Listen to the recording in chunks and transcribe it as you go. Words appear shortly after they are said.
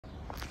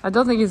I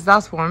don't think it's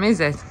that warm, is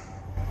it?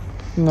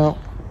 No.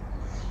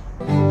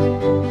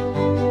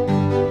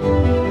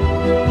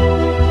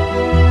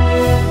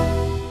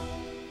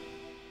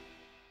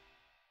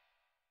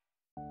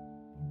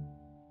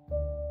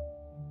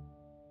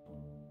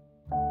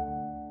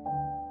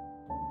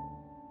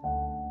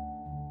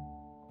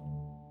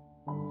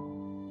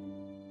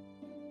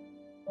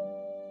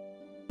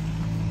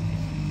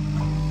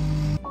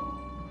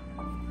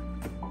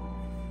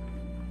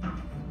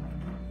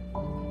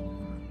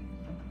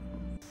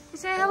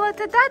 Say hello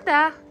to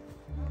Dada.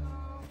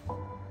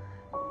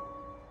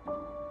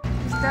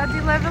 Is Daddy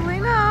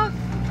leveling up?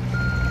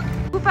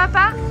 Who,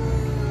 Papa?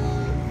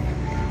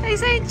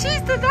 He's saying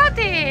cheese to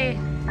Daddy.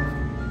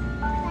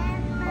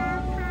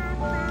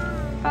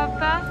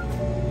 Papa.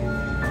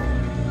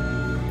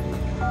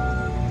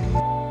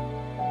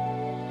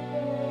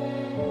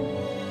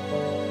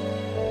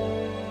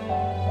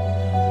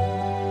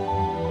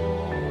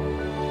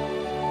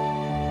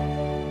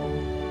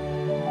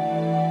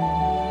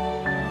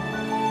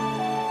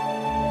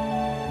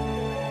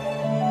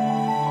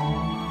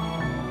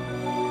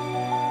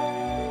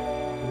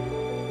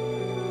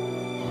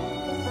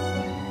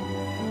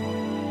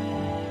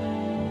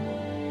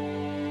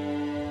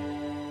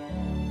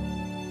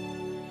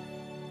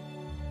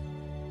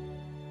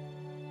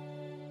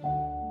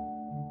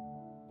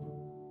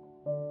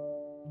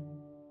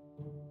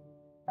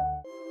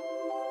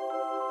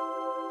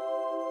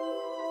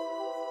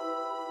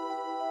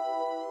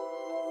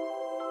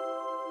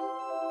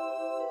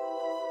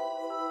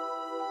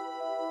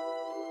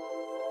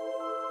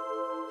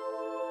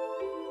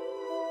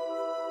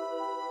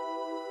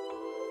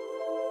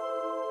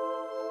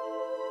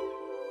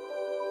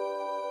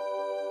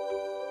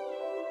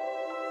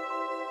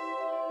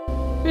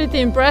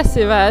 Pretty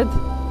impressive, Ed.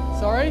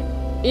 Sorry?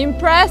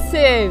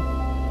 Impressive!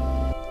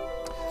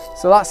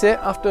 So that's it.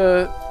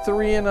 After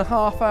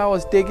 3.5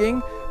 hours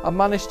digging, I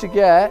managed to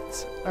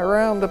get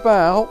around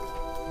about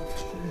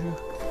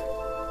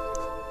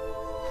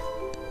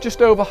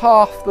just over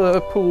half the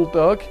pool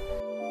dug.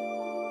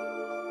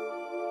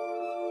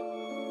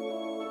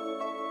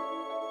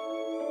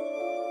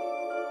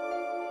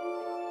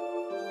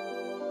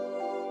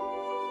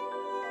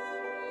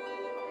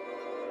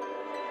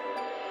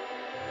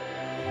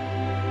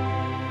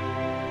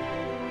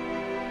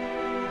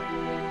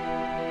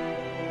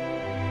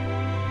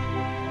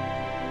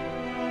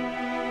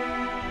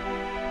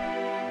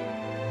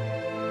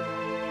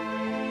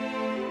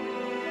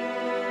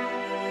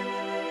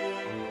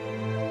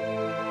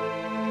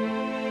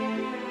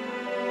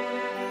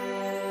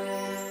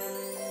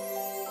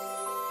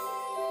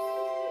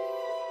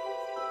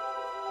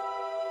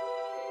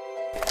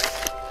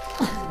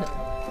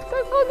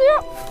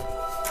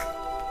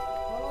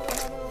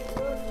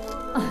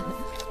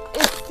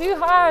 It's too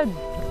hard.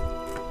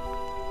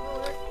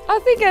 I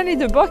think I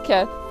need a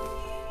bucket.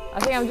 I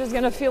think I'm just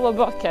gonna fill a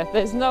bucket.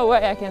 There's no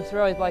way I can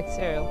throw it like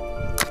Cyril.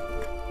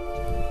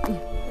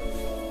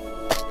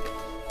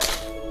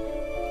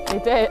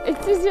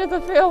 It's easier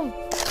to film.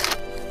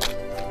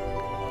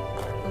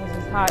 This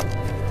is hard.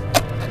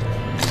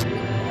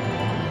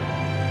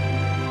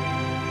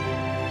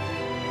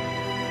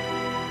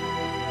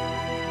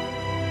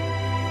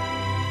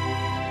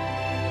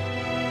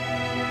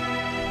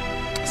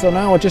 So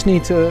now I just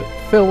need to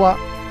fill that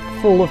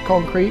full of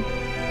concrete,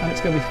 and it's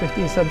going to be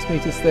 15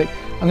 centimetres thick.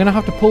 I'm going to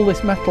have to pull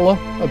this metal up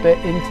a bit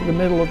into the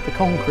middle of the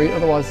concrete,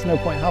 otherwise there's no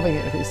point having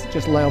it if it's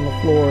just lay on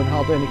the floor and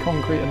hardly any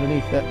concrete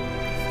underneath it.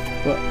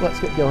 But let's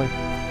get going.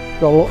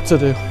 Got a lot to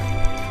do.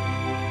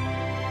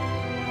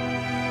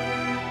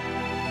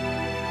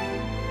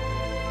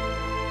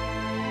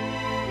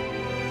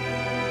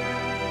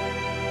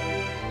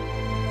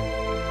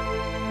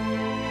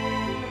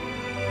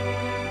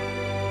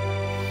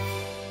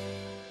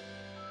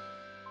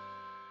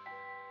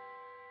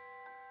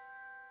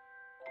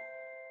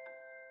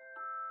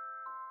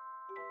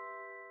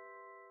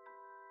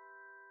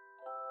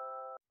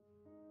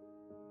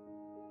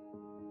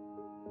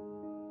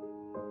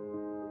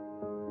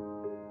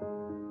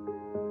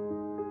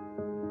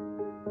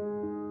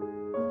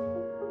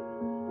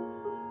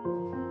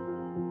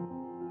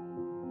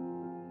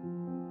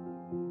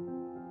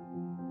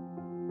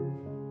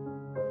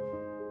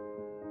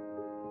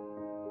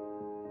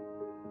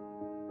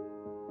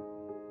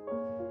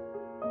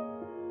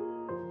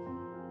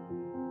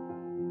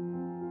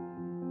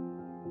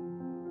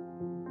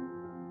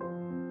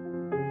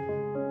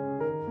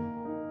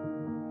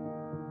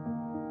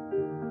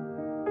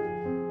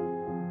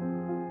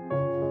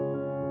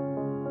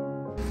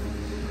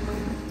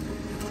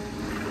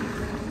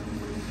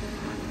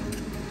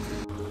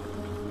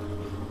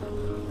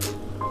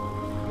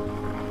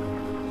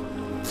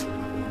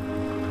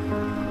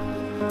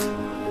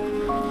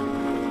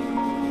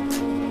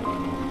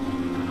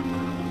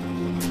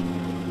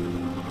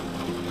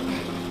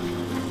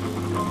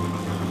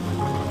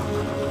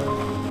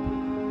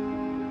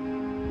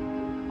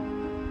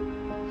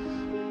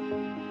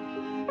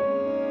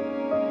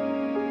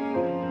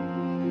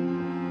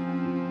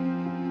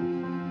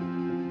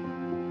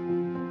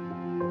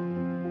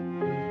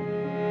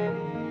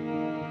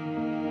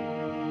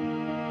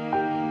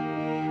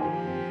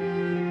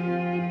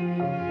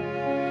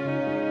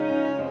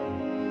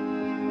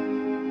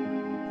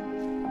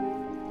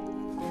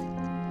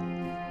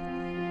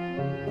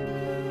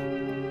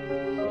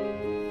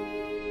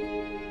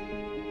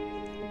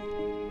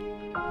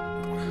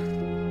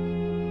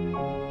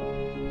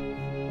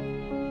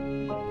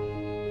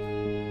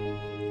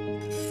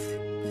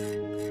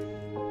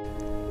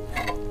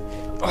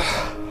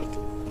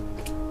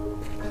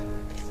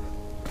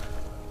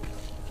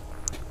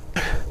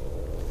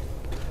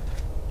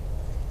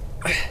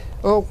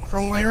 Oh,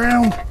 wrong way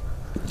around.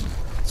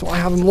 That's why I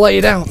have them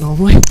laid out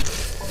normally.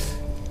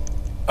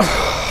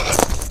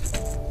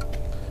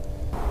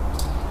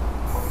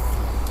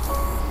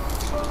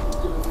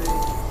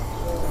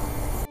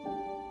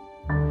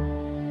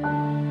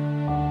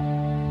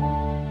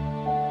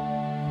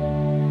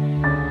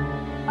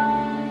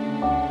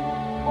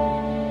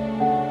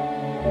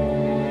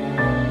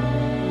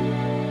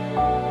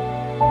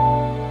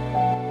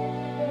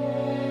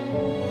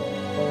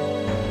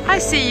 I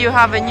see you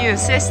have a new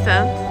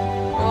assistant.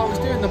 Well, I was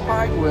doing the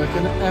pipe work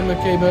and Emma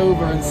came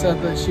over and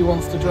said that she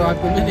wants to drive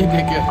the mini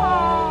digger.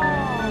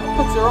 I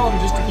put her on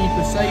just to keep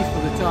her safe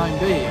for the time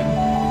being.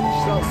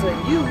 She starts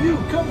saying, you,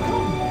 come.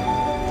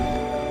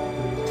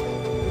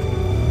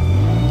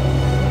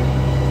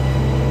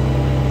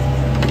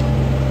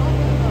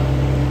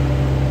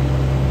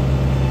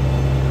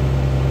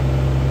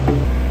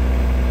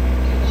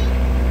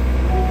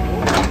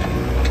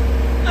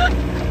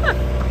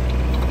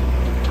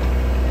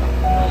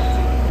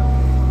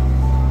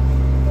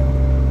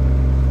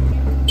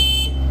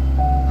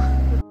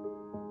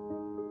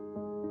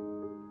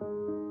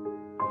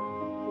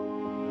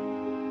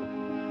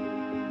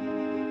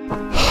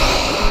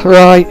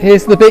 Right,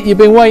 here's the bit you've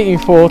been waiting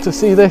for to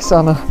see this,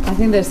 Anna. I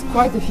think there's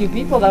quite a few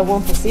people that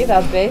want to see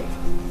that bit.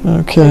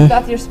 Okay. Is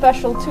that your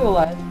special tool,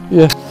 Ed?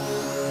 Yeah.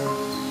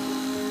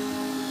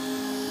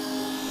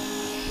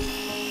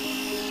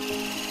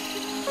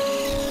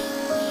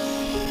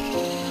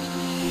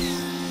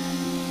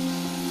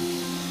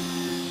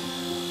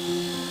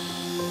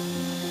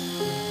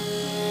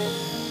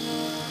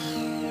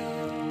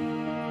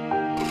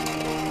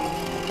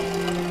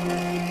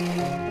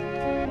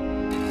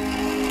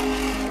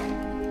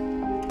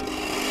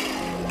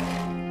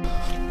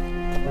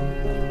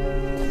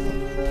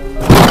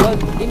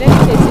 In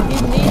any case, you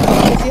didn't need me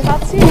because you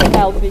had Cyril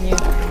helping you.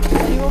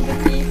 So you want the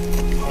key?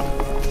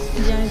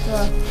 Viens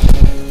toi.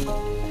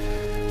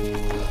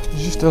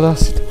 Juste là,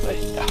 s'il te plaît.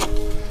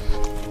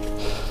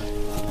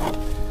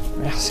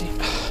 Merci.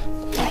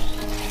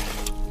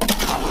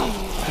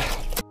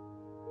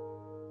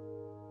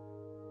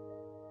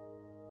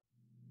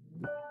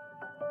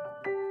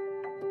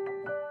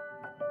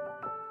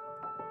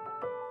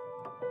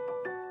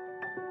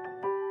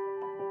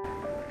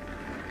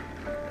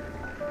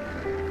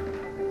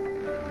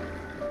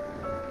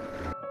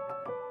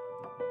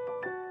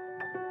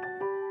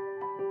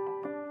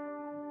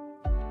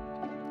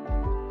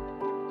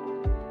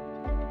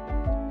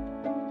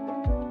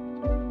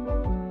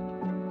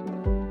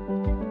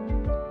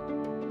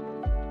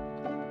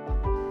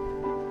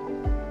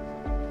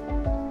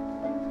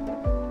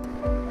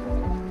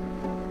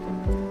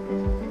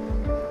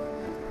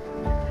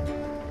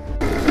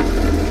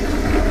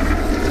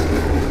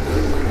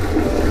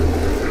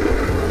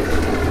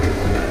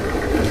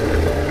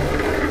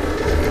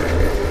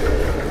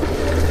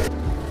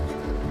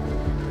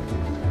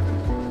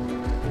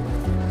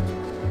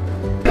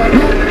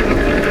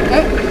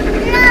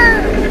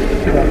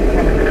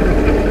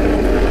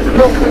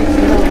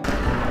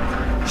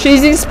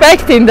 She's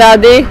inspecting,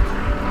 Daddy.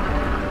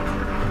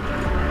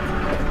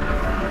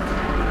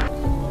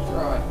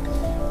 Right,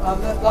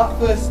 and that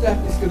first step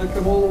is going to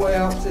come all the way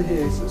out to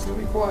here, so it's going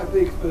to be quite a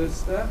big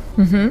first step.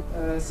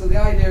 So the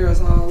idea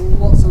is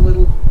lots of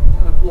little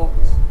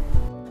blocks.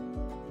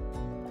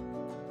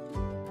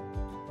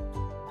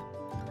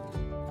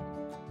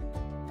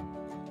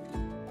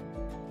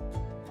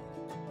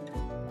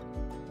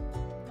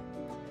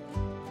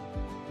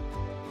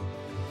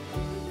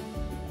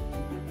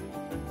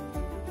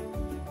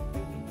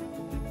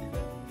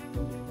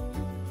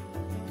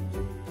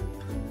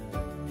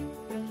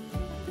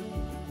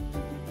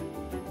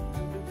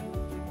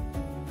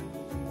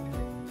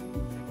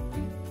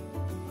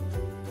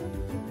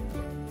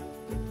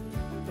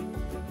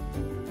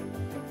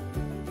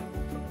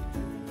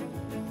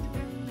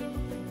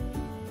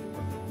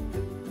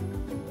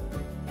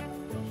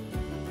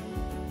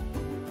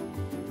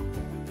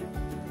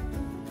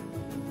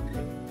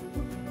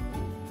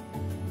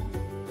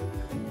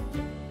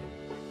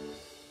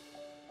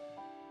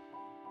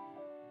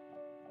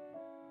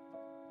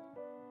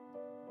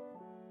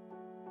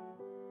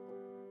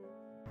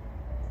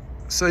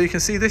 So you can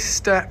see this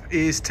step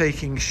is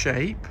taking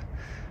shape.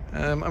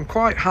 I'm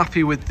quite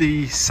happy with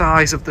the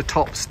size of the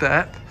top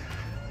step.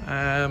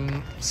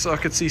 So I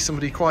could see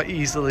somebody quite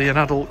easily, an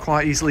adult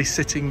quite easily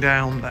sitting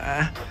down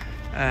there,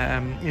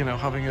 you know,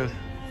 having a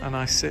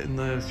nice sit in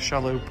the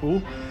shallow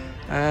pool.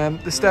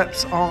 The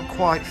steps aren't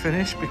quite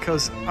finished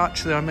because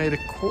actually I made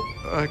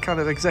a kind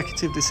of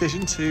executive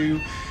decision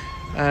to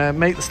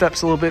make the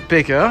steps a little bit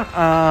bigger,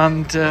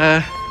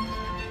 and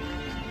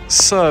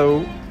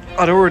so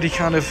I'd already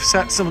kind of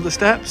set some of the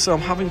steps, so I'm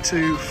having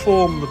to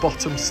form the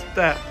bottom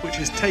step, which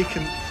has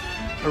taken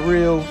a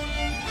real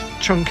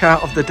chunk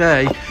out of the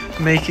day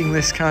making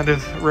this kind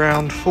of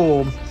round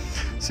form.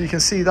 So you can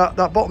see that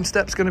bottom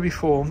step's going to be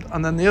formed,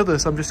 and then the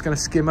others I'm just going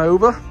to skim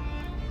over.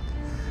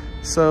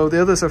 So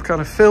the others I've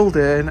kind of filled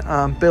in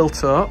and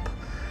built up.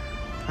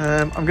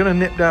 I'm going to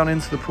nip down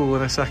into the pool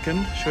in a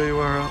second, show you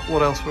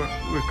what else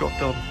we've got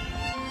done.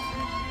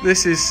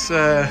 this is,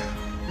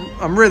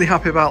 I'm really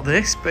happy about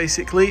this.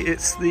 Basically,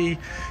 it's the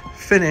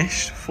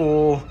finish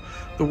for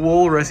the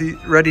wall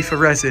ready for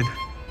resin.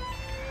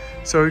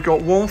 So we've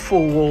got one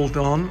full wall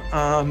done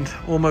and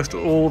almost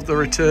all of the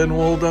return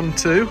wall done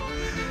too.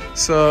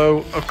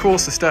 So of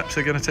course the steps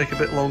are going to take a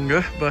bit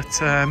longer,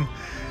 but I'm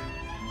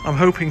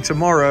hoping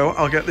tomorrow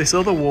I'll get this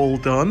other wall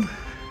done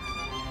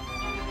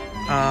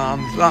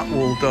and that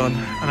wall done,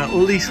 and at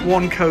least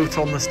one coat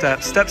on the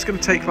steps. Steps going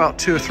to take about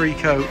 2 or 3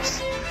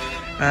 coats.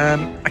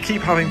 I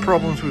keep having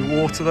problems with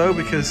water though,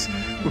 because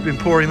we've been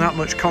pouring that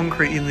much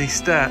concrete in these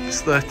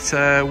steps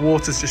that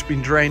water's just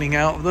been draining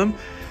out of them.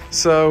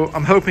 So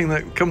I'm hoping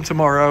that come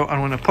tomorrow,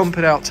 and when I pump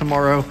it out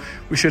tomorrow,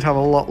 we should have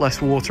a lot less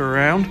water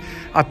around.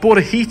 I bought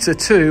a heater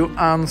too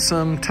and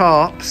some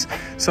tarps,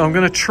 so I'm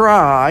going to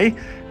try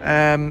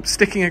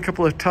sticking a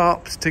couple of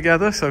tarps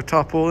together, so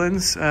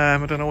tarpaulins. I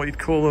don't know what you'd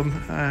call them.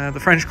 The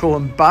French call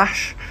them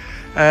bâches.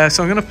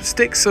 So I'm going to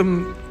stick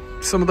some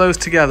of those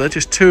together,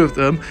 just 2 of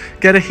them.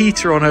 Get a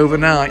heater on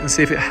overnight and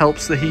see if it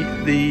helps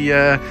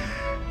the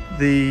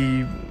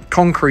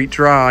concrete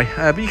dry.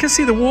 But you can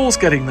see the wall's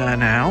getting there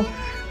now.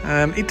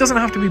 It doesn't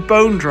have to be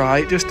bone dry.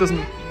 It just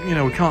doesn't, you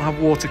know, we can't have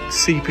water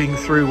seeping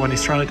through when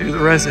he's trying to do the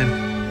resin.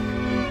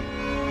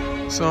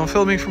 So I'm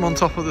filming from on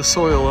top of the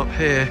soil up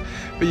here,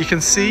 but you can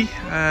see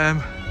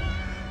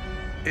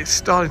it's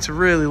starting to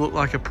really look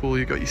like a pool.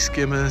 You've got your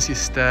skimmers, your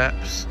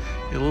steps,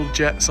 your little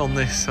jets on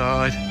this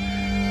side.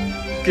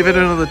 Give it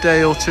another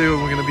day or 2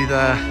 and we're going to be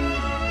there.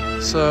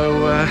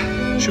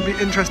 So should be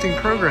interesting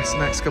progress the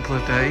next couple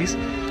of days.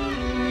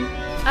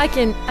 I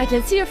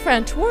can see a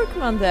French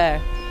workman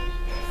there.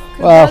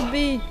 Could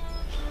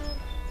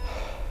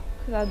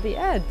that be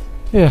Ed?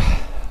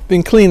 Yeah,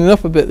 been cleaning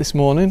up a bit this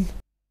morning.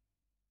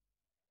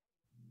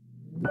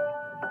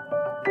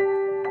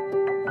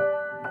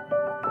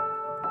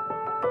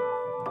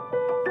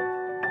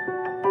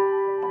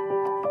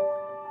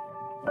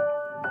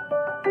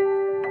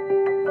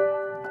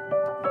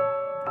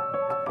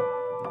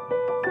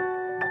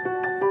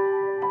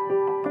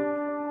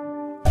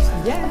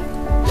 Yeah,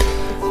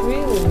 it's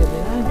really nice.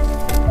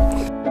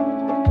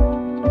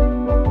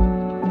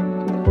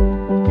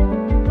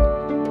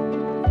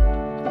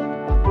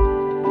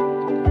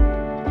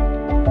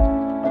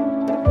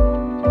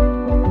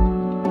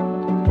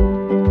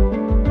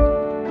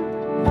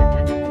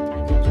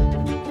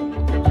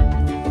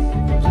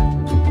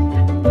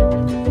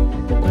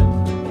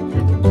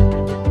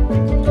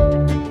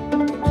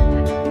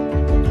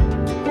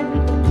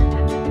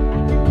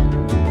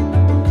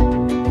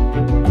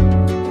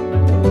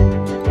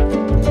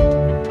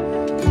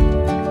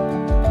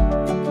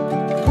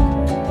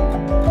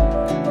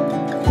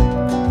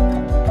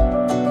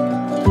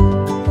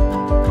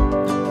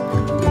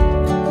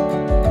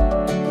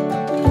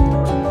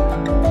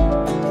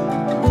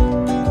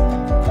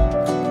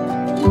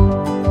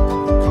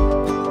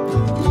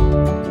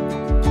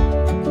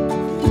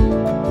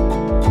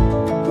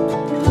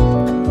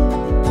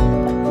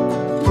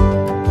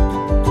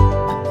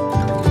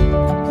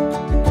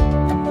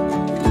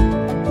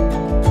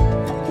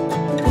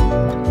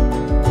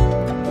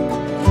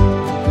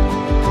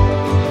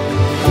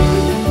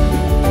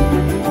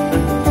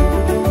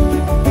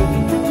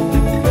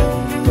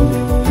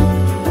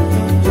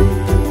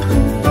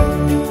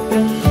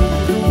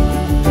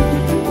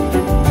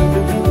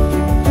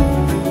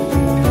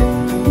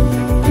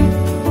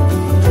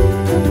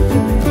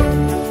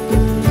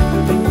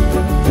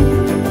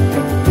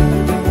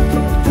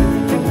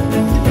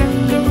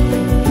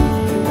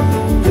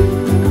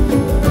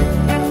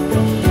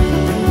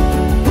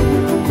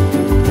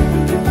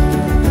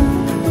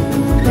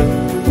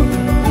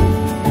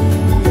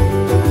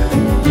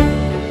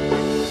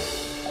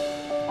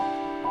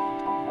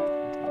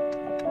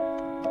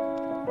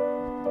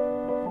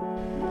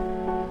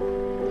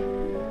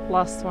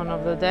 Last one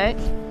of the day.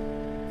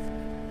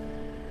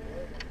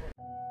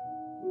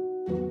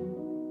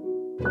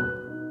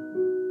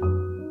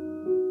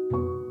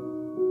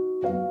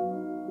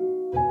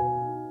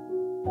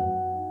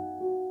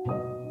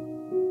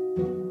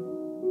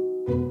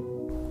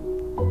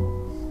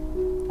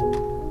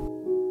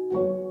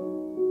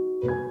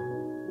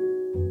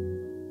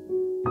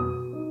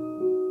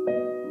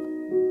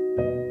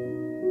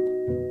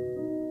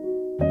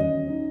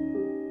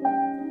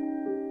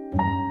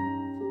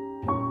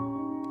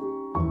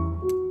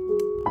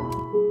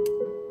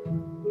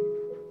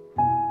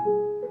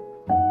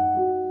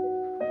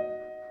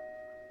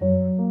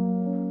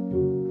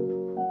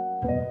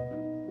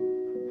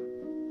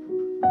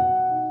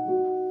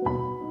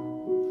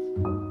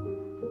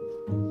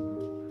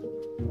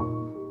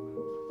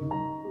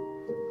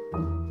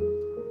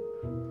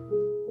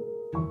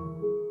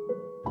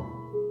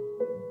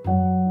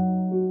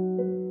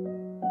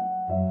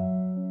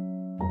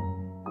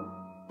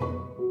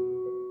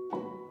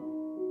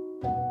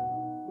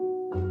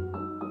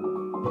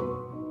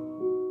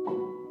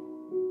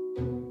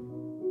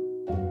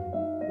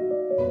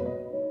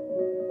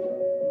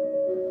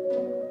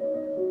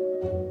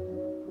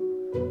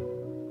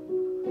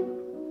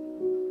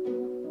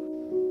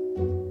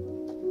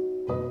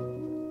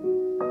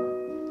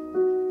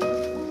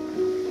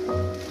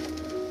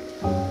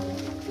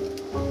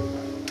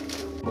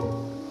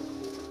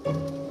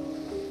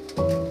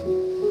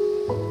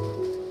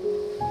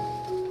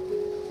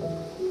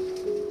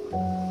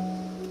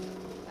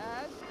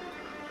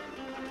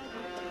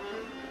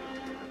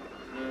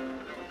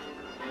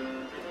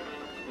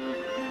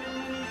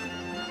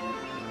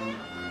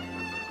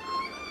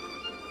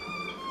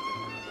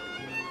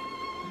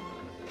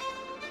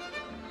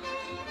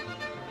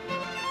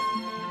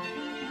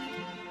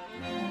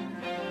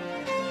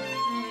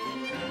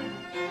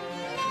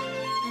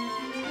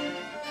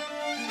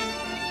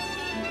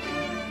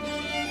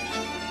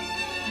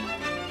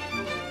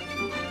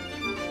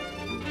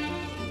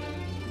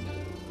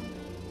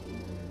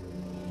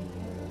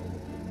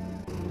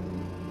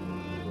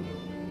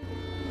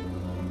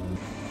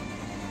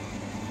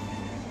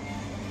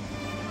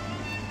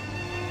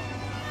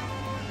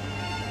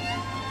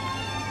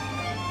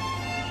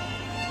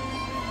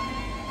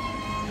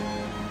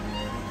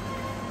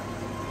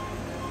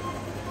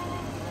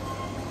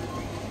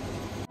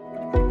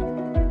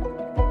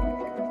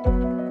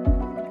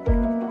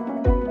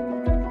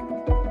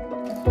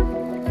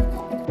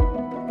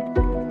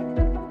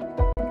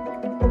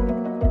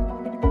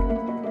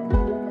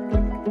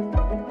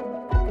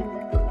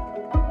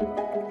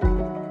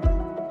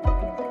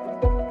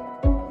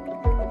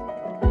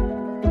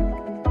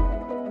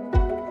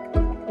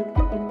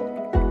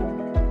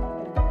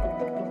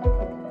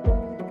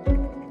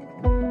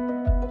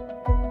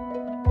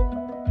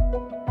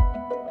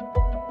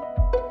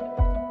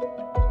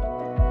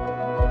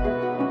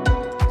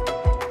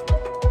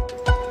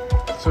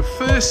 So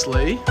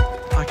firstly,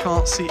 I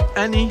can't see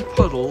any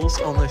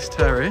puddles on this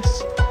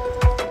terrace.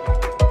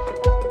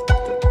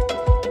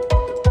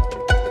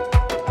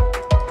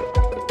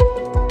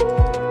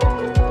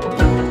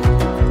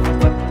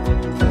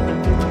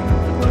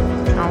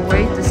 Can't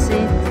wait to see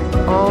it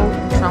all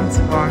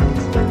transformed.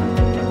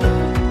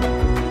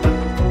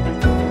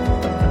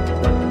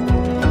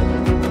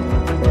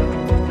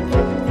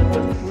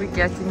 We're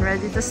getting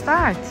ready to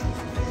start.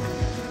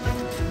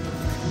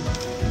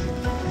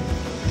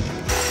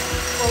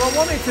 Well, I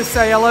wanted to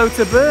say hello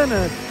to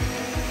Bernard.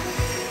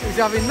 He's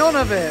having none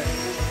of it.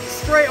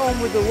 Straight on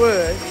with the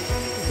work.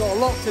 He's got a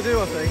lot to do,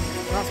 I think.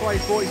 And that's why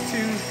he's brought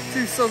his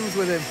two sons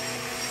with him.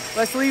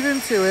 Let's leave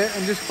him to it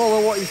and just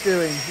follow what he's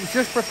doing. He's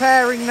just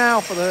preparing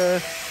now for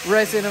the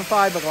resin and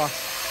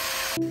fiberglass.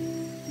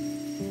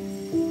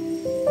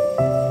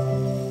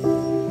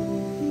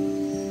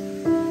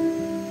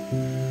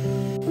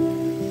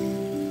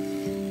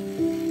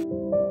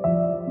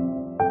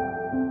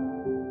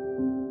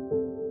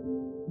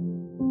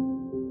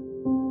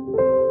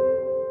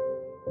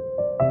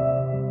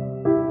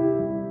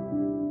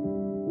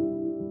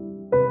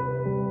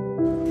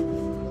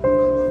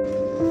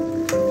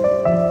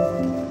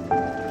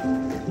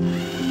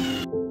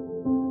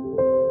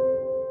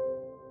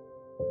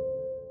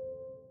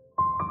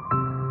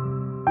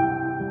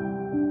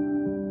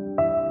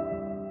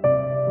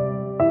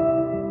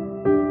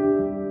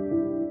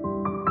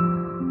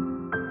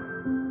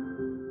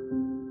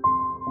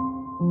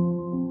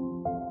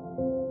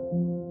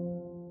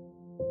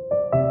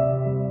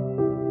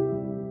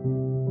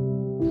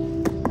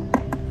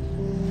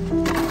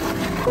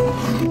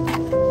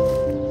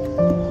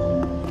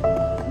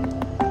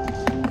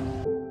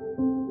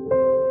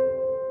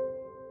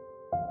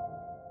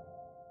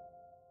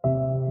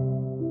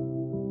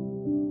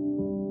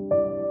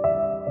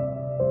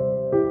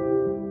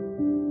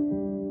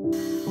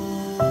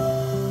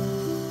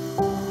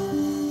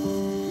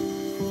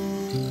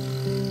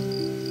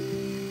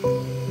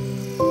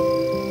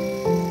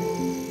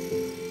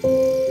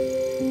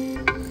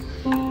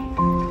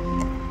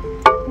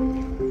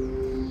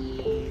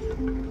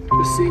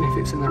 Just seeing if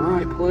it's in the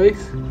right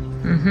place.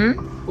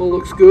 All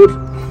looks good.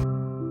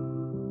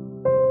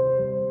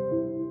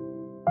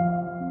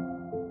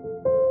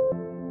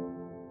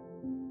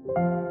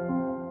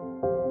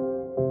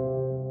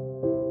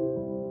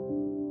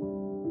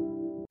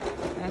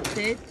 That's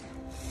it.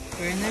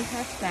 Bernard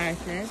has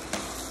started.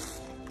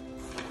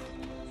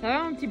 Ça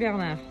va mon petit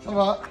Bernard? Ça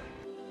va.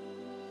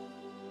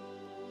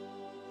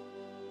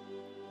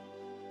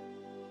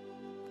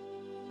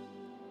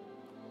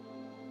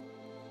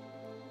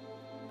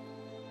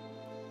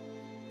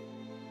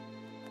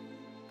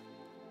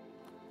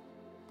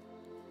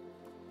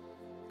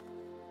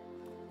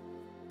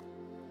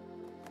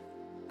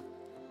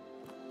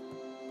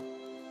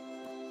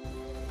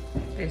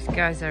 These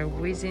guys are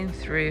whizzing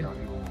through.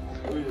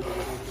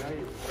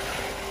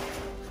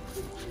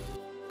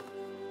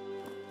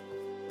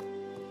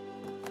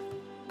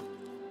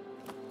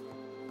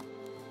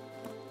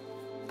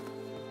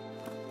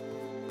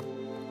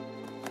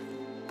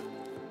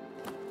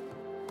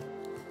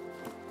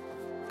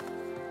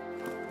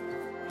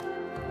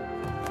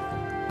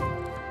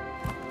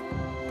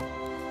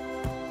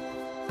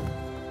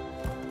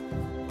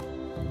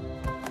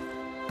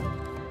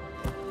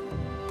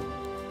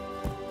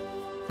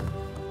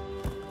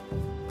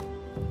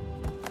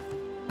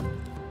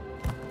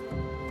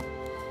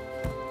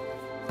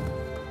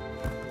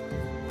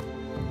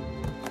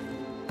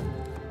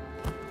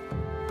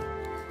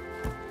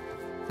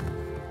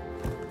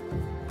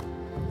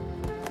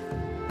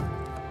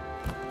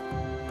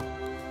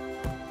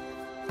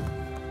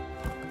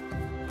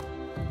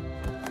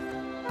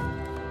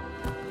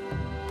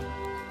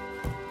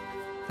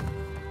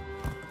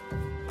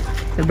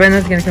 So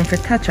Bernard's gonna come for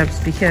touch-ups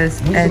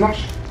because Ed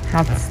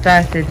had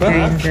started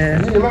doing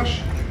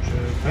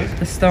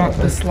the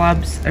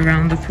slabs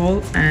around the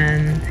pool,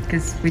 and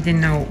because we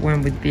didn't know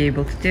when we'd be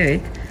able to do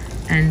it,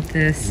 and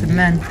the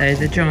cement there,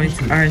 the joints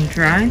aren't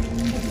dry.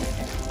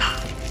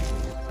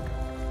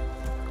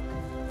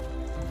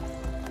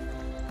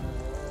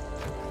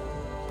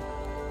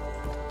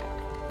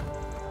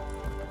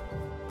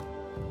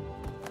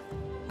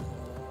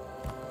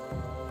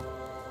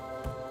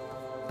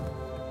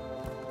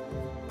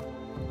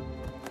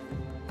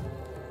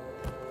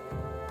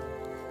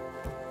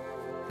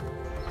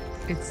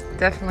 It's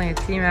definitely a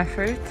team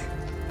effort,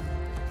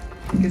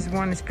 because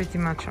one is pretty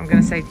much, I'm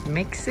gonna say,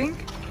 mixing,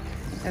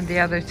 and the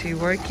other two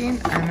working,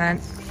 and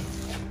then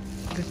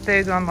the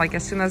third one, like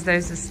as soon as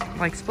there's this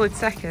like split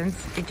seconds,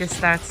 it just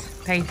starts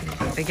painting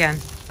again.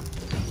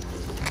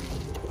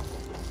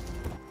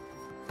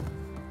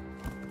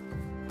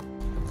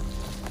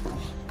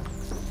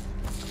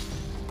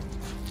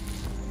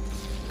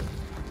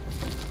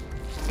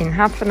 In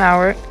half an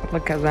hour,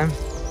 look at them.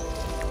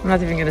 I'm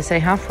not even gonna say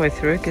halfway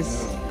through,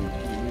 because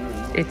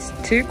it's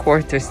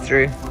 2/4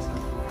 through.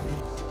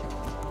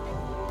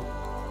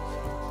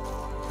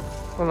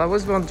 Well, I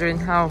was wondering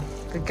how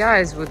the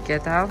guys would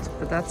get out,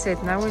 but that's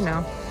it, now we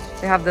know.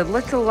 They have the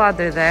little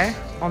ladder there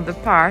on the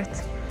part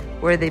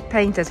where they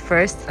painted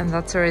first, and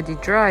that's already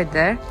dried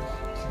there.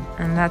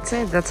 And that's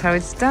it, that's how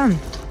it's done.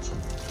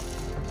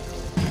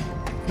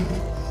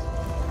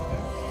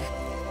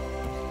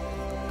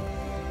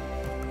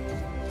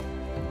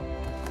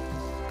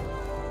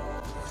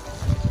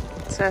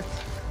 That's it,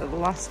 the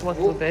last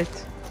little bit.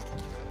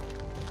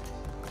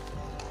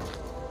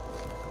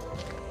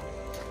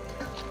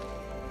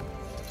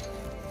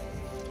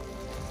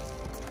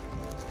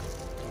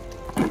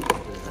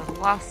 The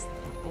last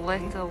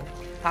little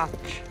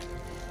patch.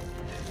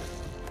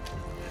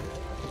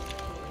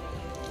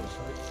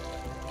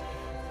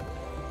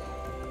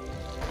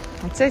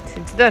 That's it,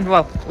 it's done.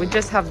 Well, we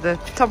just have the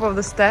top of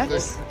the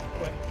steps.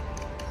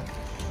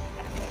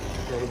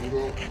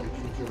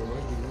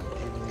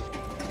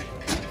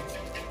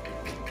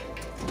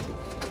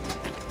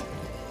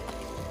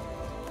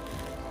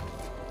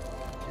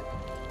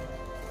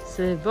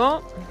 C'est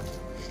bon.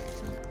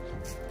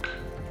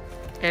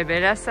 Et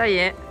bien là, ça y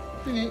est.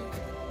 Fini.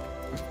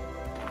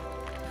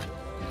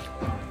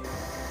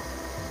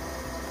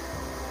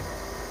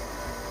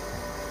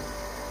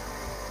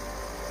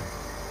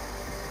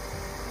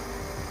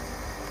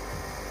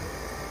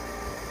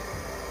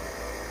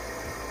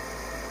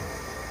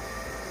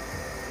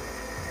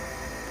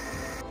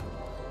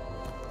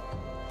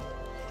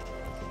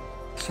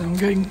 So I'm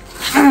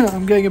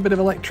getting a bit of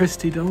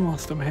electricity done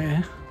whilst I'm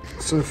here.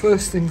 So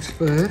first things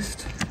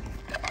first,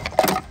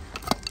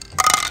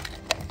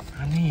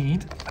 I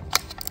need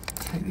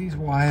to take these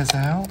wires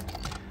out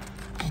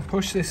and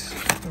push this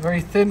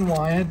very thin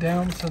wire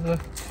down to the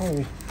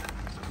hole.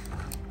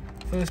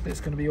 First bit's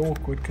going to be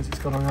awkward because it's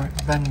got a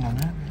right bend on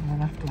it, and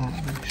then after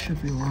that it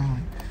should be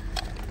alright.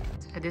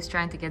 I'm just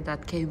trying to get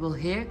that cable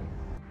here.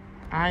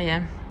 I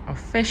am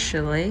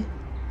officially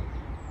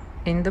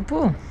in the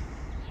pool.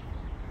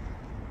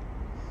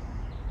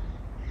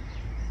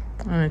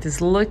 And it is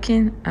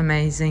looking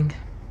amazing.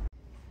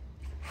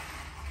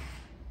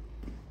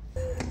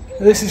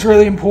 This is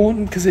really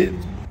important because it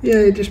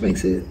just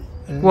makes it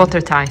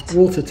watertight.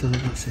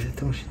 Watertight, that's it.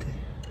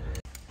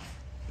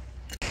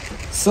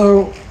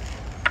 So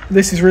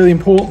this is really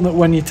important that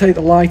when you take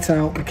the light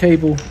out, the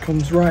cable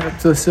comes right up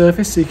to the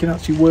surface, so you can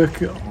actually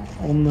work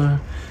on the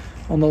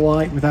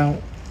light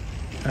without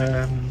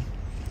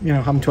you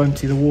know, having to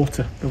empty the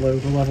water below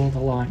the level of the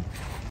light.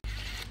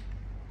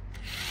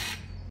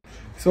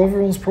 So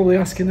everyone's probably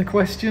asking the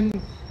question,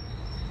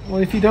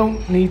 well, if you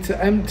don't need to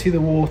empty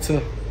the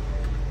water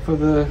for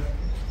the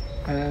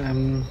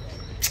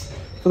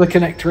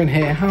connector in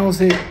here, how's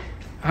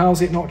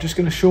it not just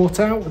going to short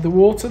out with the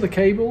water, the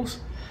cables?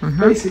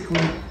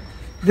 Basically,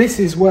 this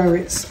is where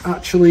it's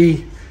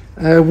actually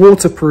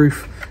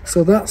waterproof.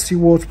 So that's your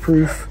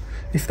waterproof.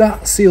 If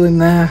that ceiling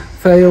there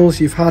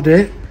fails, you've had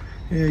it.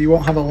 You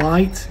won't have a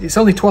light. It's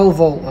only 12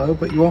 volt though,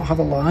 but you won't have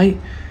a light.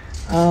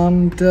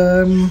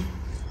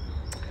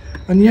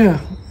 And yeah,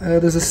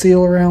 there's a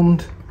seal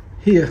around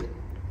here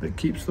that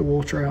keeps the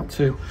water out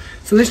too.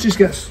 So this just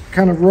gets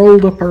kind of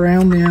rolled up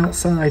around the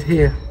outside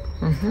here.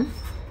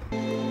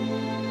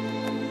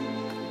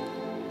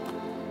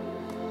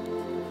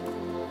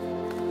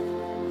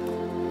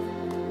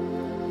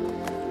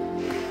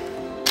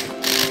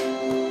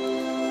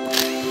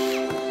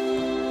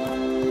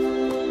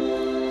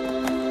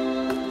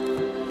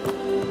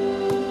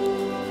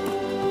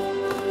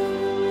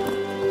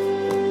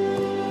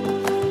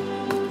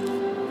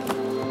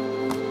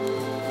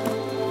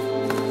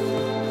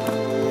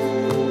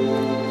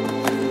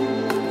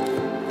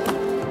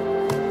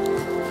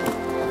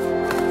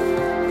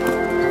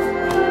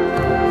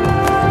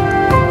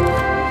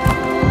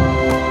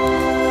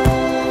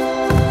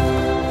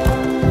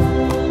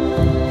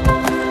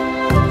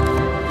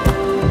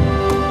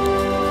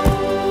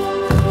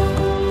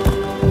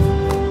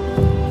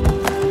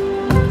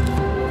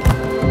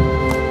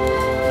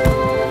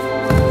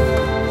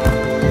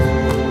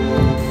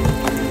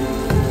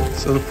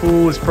 So the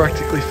pool is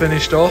practically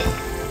finished off.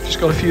 Just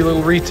got a few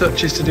little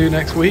retouches to do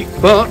next week,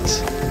 but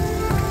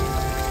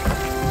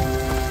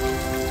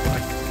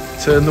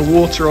I turned the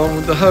water on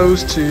with the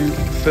hose to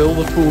fill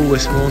the pool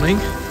this morning.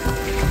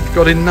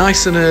 Got in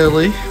nice and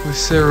early with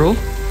Cyril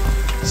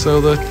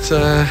so that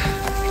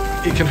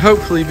it can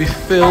hopefully be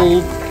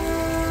filled.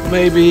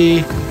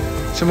 Maybe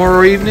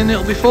tomorrow evening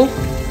it'll be full.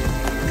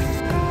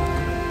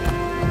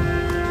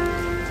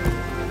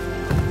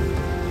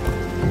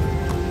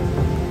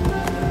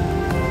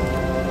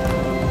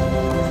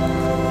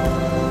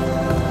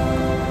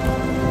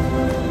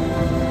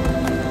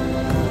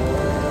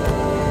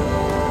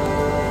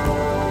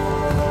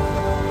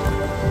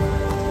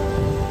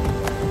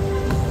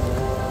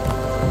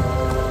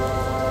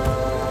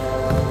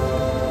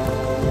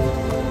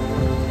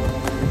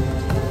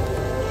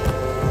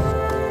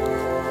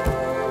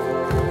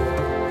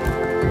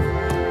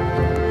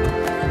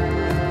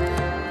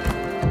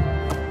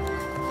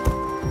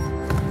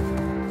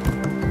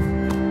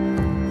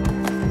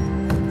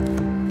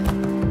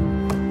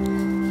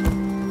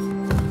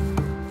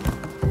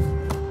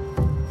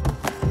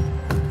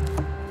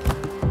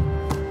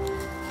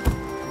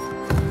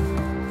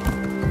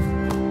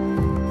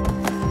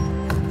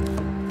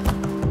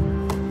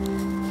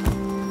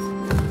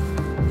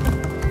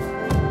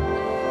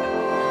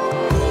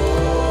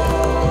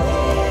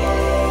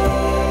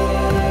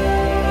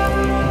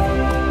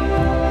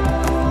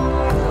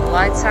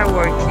 lights are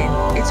working.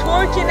 It's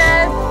working,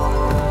 Ed.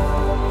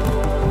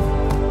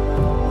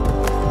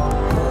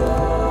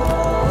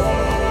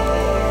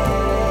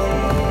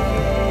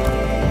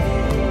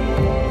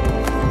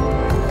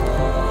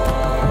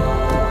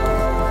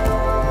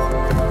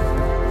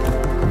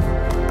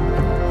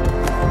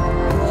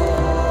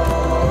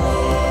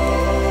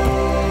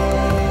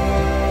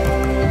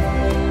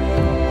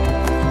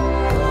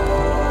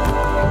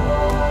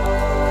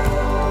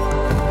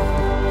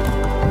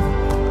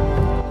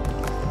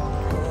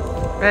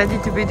 Ready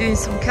to be doing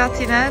some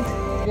cutting, Ed?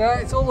 Yeah,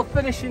 it's all the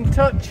finishing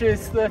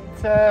touches that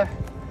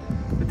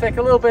they take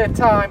a little bit of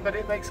time, but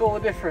it makes all the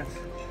difference.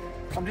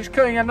 I'm just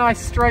cutting a nice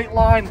straight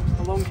line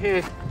along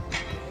here.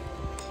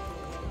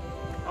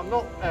 I'm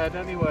not Ed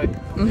anyway.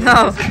 I'm the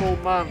No. invisible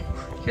man.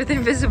 You're the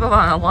invisible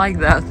one, I like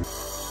that.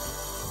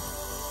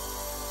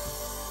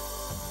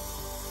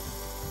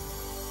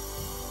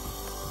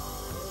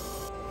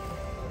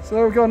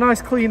 So we've got a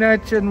nice clean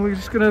edge and we're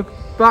just going to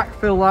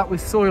backfill that with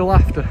soil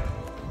after.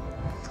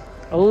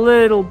 A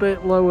little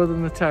bit lower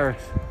than the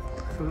terrace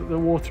so that the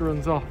water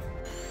runs off.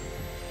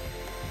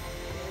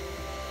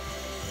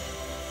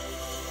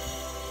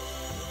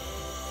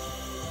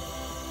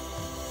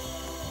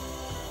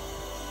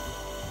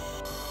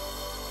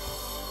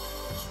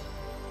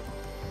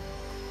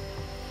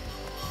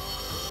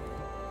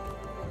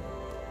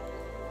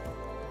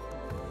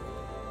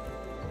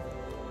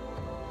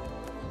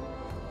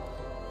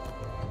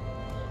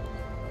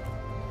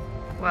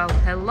 Well,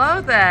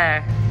 hello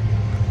there.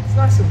 It's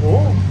nice and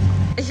warm.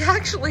 It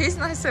actually is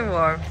nice and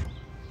warm.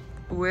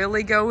 Will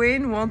he go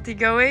in? Won't he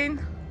go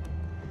in?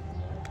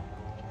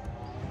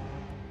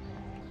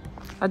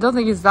 I don't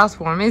think it's that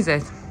warm, is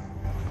it?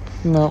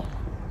 No.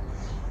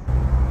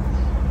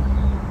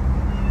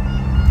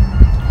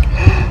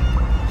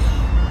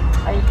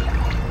 I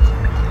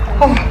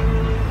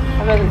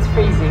bet it's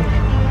freezing.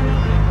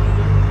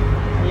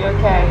 Are you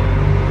okay?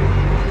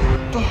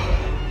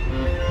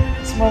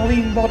 It's my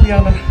lean body,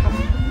 Anna.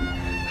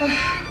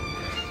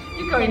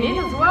 You're going in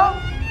as well?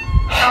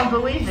 I can't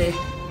believe it.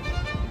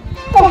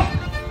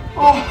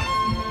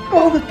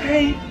 Oh, the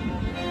pain.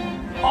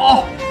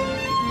 Oh,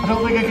 I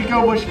don't think I could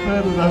go much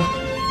further though.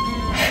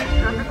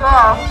 Good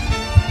girl.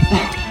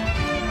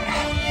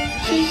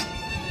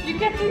 You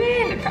get it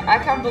in. I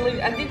can't believe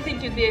it. I didn't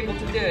think you'd be able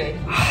to do it.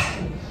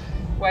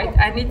 Wait,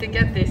 I need to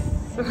get this.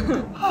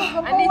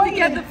 I need to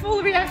get the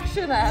full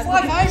reaction out. It's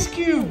like ice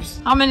cubes.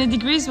 How many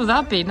degrees would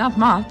that be? Not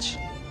much.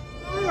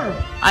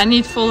 I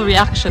need full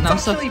reaction.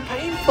 It's actually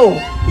painful.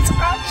 It's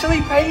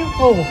actually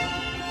painful.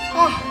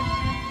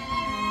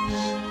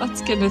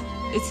 That's gonna.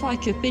 It's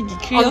like a thing.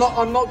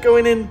 I'm not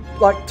going in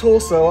like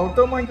torso. I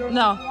don't mind going.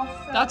 No,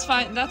 that's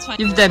fine. That's fine.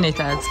 You've done it,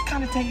 Ed. Just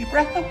kind of take your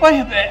breath away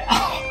a bit.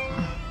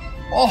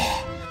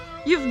 Oh.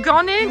 You've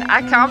gone in.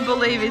 I can't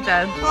believe it,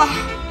 Ed.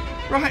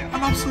 Right,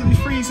 I'm absolutely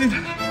freezing.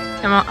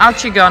 Come on,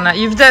 out you go now.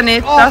 You've done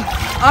it.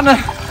 Anna,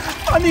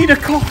 I need a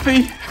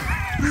coffee.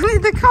 I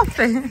need a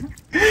coffee.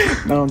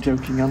 No, I'm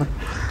joking, Anna.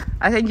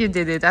 I think you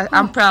did it.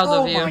 I'm proud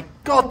of you. Oh my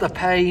God, the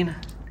pain.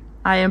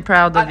 I am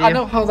proud of you. I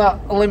know how that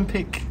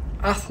Olympic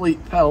athlete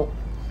felt.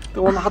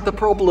 The one that had the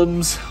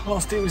problems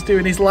whilst he was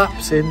doing his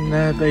laps in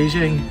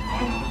Beijing.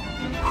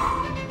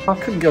 I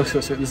couldn't go so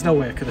soon. There's no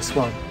way I could have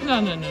swum.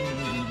 No.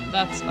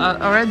 That's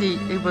already.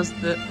 It was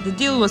the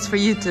deal was for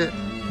you to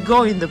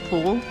go in the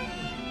pool,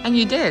 and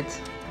you did.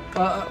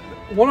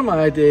 One of my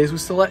ideas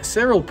was to let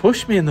Cyril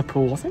push me in the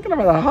pool. I think I'd have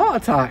had a heart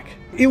attack.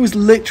 It was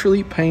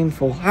literally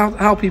painful.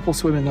 How people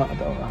swim in that, I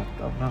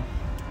don't know.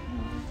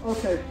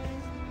 Okay,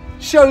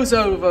 show's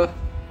over.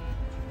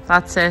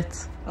 That's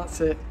it. That's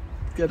it.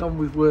 Get on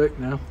with work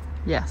now.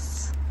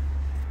 Yes.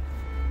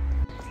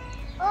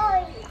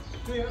 Oh,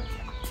 Yeah.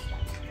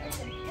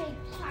 that's a big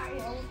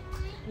pile.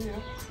 Yeah.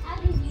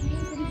 How did you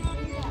even do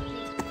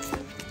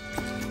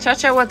that?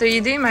 Chacha, what are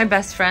you doing, my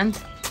best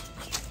friend?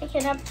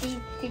 Picking up these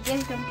to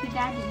give them to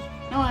Daddy.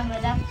 No, Emma,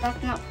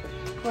 that's not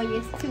for you.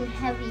 It's too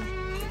heavy.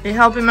 You're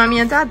helping Mommy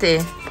and Daddy.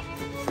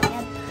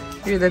 Yep.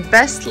 You're the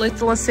best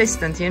little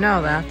assistant, you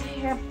know that.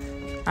 Yep.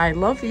 I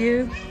love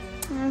you.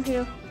 Thank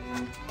you.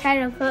 I'm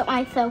trying to put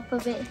myself a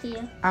bit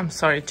here. I'm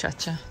sorry,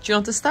 Chacha. Do you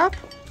want to stop?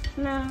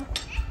 No.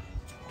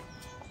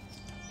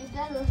 It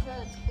doesn't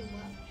hurt.